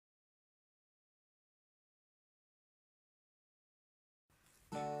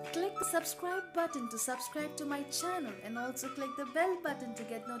subscribe button to subscribe to my channel and also click the bell button to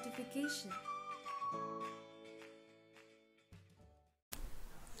get notification.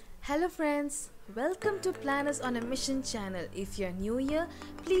 Hello friends, welcome to Planners on a Mission channel. If you're new here,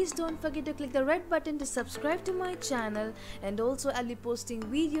 please don't forget to click the red button to subscribe to my channel, and also I'll be posting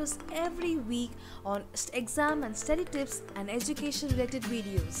videos every week on exam and study tips and education related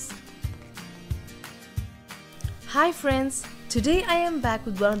videos. Hi friends, today I am back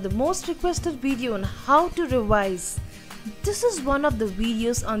with one of the most requested video on how to revise. This is one of the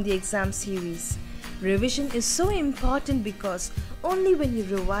videos on the exam series. Revision is so important because only when you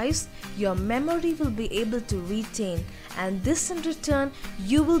revise, your memory will be able to retain, and this in return,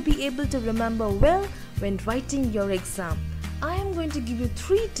 you will be able to remember well when writing your exam. I am going to give you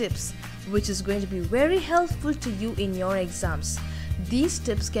 3 tips which is going to be very helpful to you in your exams. These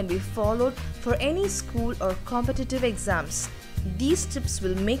tips can be followed for any school or competitive exams. These tips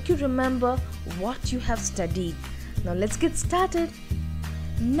will make you remember what you have studied. Now let's get started.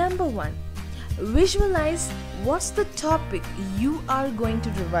 Number 1. Visualize what's the topic you are going to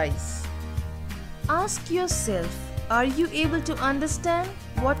revise. Ask yourself, are you able to understand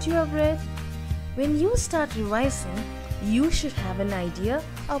what you have read? When you start revising, you should have an idea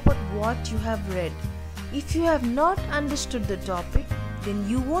about what you have read. If you have not understood the topic, then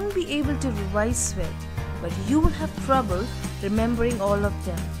you won't be able to revise well, but you will have trouble remembering all of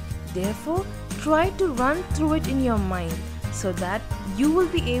them. Therefore, try to run through it in your mind so that you will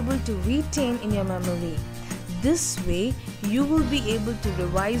be able to retain in your memory. This way, you will be able to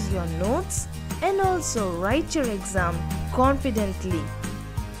revise your notes and also write your exam confidently.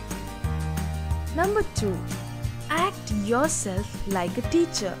 Number 2. Act yourself like a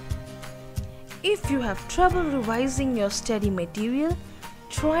teacher. If you have trouble revising your study material,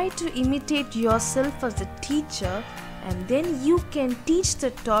 try to imitate yourself as a teacher, and then you can teach the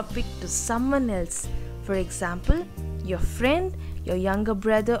topic to someone else. For example, your friend, your younger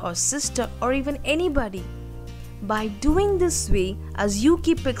brother or sister, or even anybody. By doing this way, as you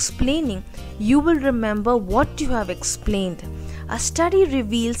keep explaining, you will remember what you have explained. A study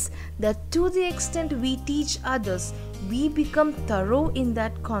reveals that to the extent we teach others, we become thorough in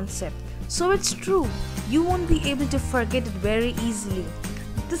that concept. So it's true, you won't be able to forget it very easily.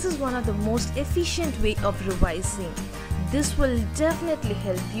 This is one of the most efficient way of revising. This will definitely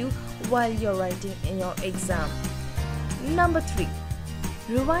help you while you're writing in your exam. Number 3.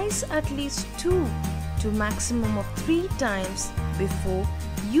 Revise at least 2 to maximum of 3 times before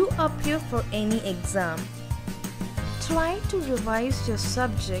you appear for any exam. Try to revise your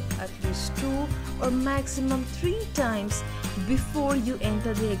subject at least 2 or maximum 3 times before you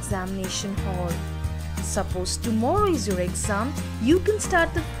enter the examination hall. Suppose tomorrow is your exam, you can start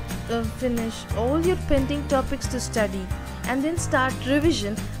to finish all your pending topics to study and then start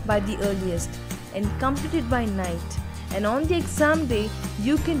revision by the earliest and complete it by night. And on the exam day,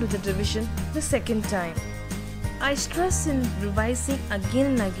 you can do the revision the second time. I stress in revising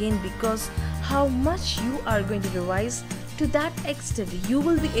again and again because how much you are going to revise, to that extent you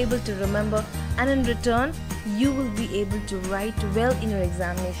will be able to remember, and in return you will be able to write well in your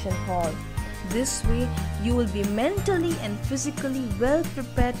examination hall. This way you will be mentally and physically well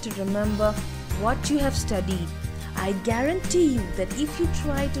prepared to remember what you have studied. I guarantee you that if you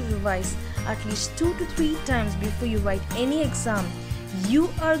try to revise at least 2 to 3 times before you write any exam, you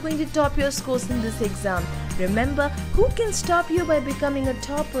are going to top your scores in this exam. Remember, who can stop you by becoming a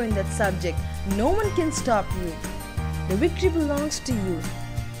topper in that subject? No one can stop you. The victory belongs to you.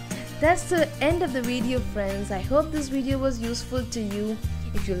 That's the end of the video, friends. I hope this video was useful to you.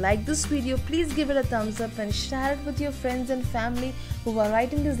 If you like this video, please give it a thumbs up and share it with your friends and family who are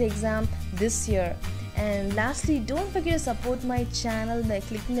writing this exam this year. And lastly, don't forget to support my channel by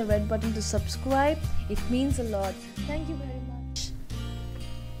clicking the red button to subscribe. It means a lot. Thank you very much.